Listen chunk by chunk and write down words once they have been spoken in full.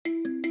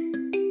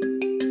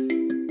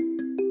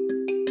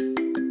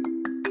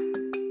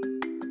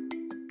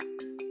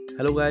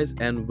Hello, guys,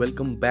 and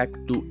welcome back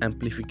to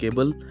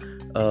Amplificable.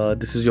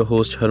 This is your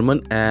host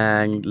Herman,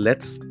 and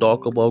let's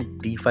talk about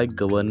DeFi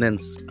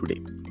governance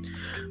today.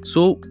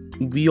 So,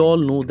 we all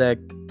know that,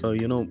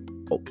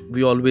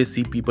 we always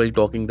see people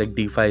talking that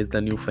DeFi is the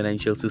new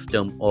financial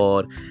system,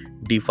 or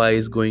DeFi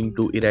is going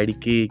to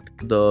eradicate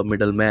the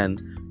middleman,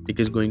 it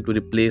is going to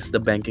replace the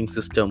banking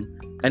system,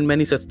 and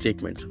many such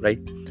statements, right?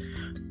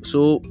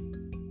 So,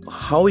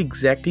 how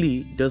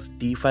exactly does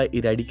DeFi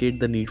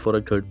eradicate the need for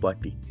a third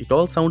party? It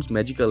all sounds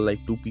magical,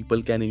 like two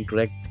people can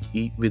interact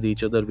with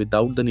each other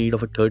without the need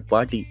of a third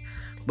party.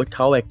 But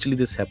how actually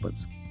this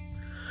happens?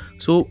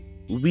 So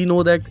we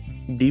know that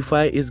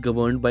DeFi is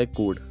governed by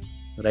code,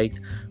 right?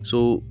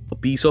 So a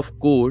piece of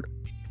code,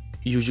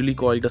 usually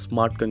called a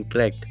smart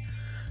contract,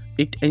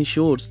 it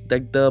ensures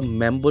that the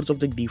members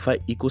of the DeFi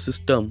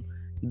ecosystem,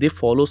 they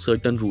follow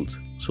certain rules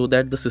so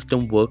that the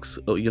system works,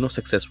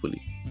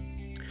 successfully.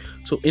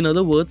 So, in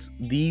other words,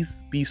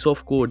 these piece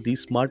of code,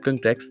 these smart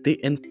contracts, they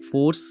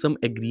enforce some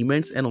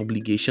agreements and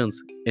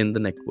obligations in the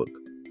network.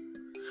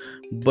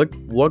 But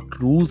what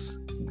rules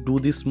do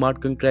these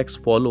smart contracts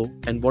follow,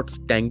 and what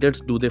standards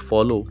do they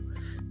follow?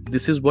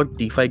 This is what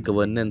DeFi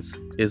governance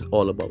is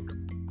all about.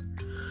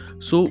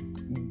 So,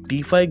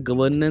 DeFi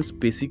governance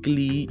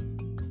basically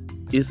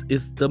is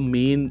the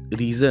main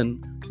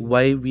reason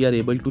why we are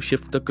able to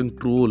shift the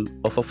control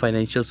of a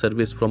financial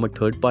service from a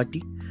third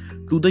party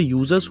to the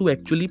users who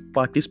actually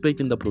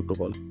participate in the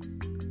protocol,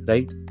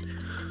 right?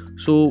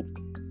 So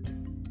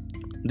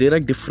there are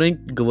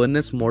different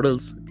governance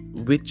models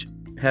which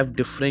have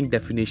different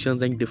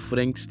definitions and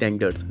different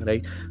standards,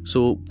 right?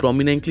 So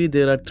prominently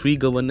there are three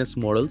governance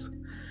models.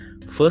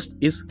 First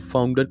is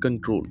founder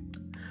control.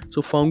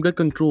 So founder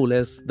control,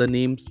 as the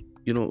name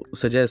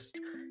suggests,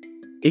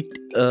 it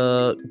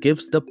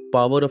gives the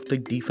power of the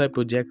DeFi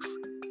projects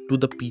to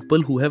the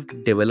people who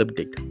have developed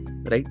it,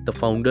 right? The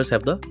founders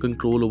have the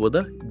control over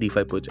the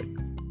DeFi project.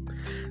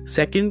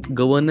 Second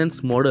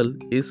governance model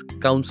is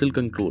council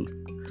control.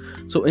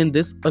 So in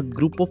this, a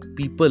group of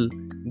people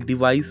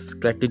devise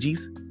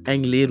strategies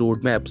and lay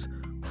roadmaps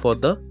for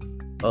the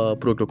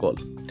protocol.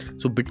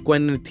 So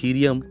Bitcoin and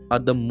Ethereum are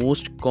the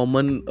most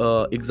common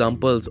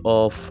examples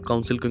of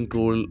council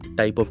control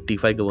type of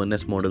DeFi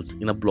governance models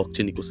in a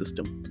blockchain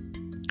ecosystem.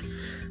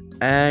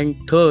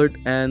 And third,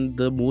 and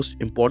the most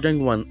important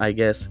one, I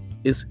guess,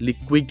 is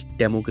liquid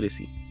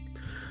democracy.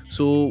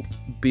 So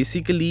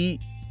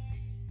basically,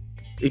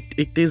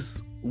 it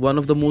is one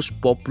of the most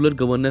popular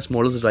governance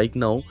models right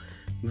now,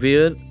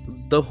 where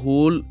the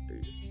whole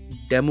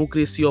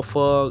democracy of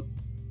a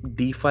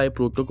DeFi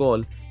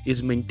protocol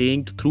is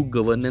maintained through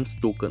governance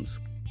tokens.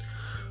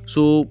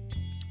 So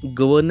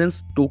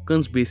governance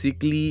tokens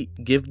basically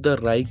give the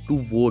right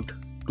to vote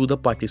to the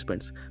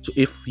participants. So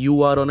if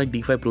you are on a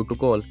DeFi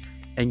protocol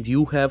and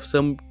you have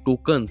some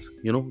tokens,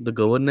 the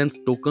governance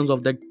tokens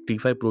of that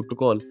DeFi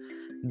protocol,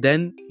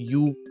 then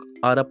you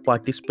are a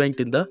participant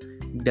in the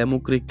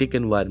democratic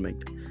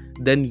environment.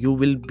 Then you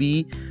will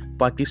be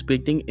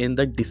participating in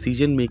the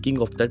decision making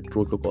of that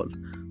protocol.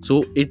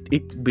 So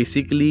it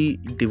basically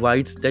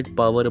divides that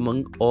power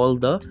among all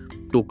the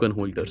token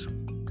holders.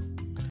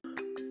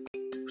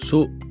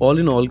 So all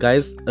in all,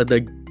 guys,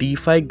 the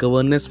DeFi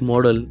governance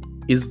model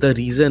is the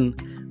reason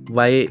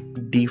why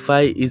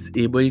DeFi is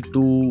able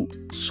to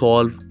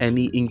solve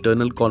any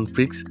internal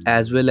conflicts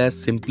as well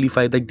as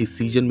simplify the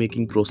decision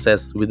making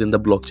process within the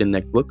blockchain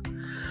network.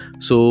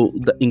 So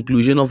the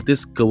inclusion of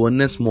this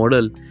governance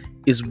model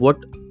is what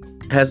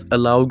has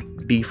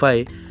allowed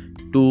DeFi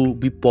to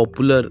be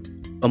popular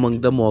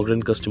among the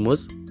modern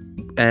customers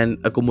and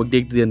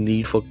accommodate their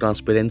need for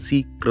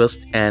transparency, trust,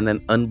 and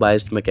an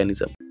unbiased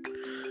mechanism.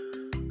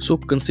 So,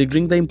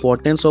 considering the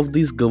importance of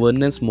these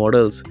governance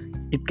models,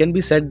 it can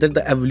be said that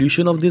the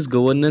evolution of these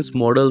governance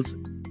models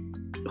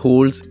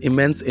holds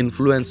immense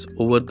influence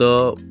over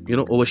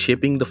over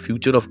shaping the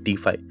future of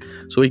DeFi.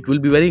 So it will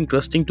be very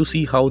interesting to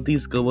see how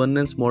these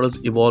governance models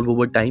evolve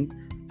over time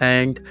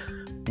and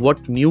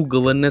what new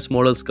governance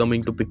models come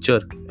into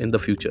picture in the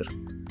future.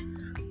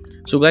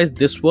 So guys,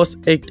 this was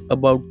it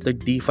about the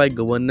DeFi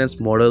governance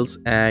models,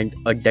 and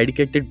a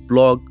dedicated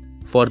blog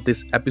for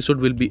this episode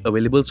will be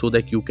available so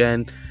that you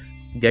can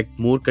get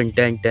more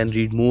content and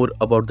read more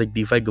about the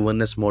DeFi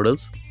governance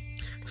models.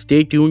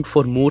 Stay tuned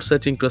for more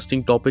such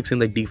interesting topics in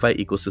the DeFi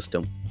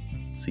ecosystem.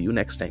 See you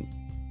next time.